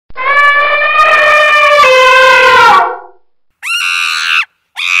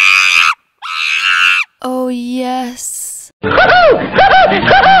yes.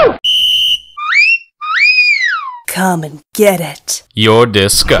 Come and get it. You're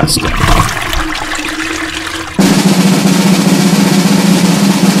disgusting.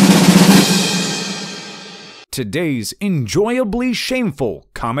 Today's enjoyably shameful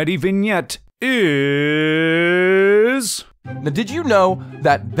comedy vignette is... Now, did you know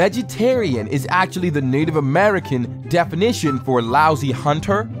that vegetarian is actually the Native American definition for lousy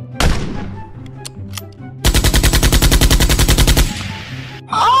hunter?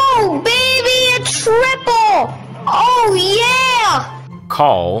 Oh, baby, a triple! Oh, yeah!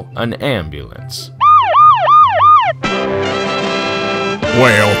 Call an ambulance.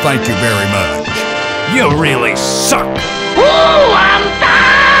 Well, thank you very much. You really suck. Ooh, I'm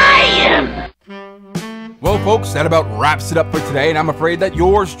dying! Well, folks, that about wraps it up for today, and I'm afraid that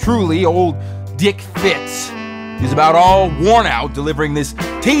yours truly, old Dick Fitz, is about all worn out delivering this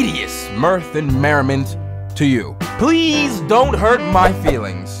tedious mirth and merriment to you. Please don't hurt my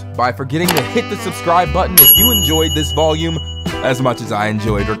feelings by forgetting to hit the subscribe button if you enjoyed this volume as much as I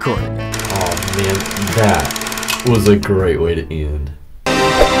enjoyed recording it. Oh man, that was a great way to end.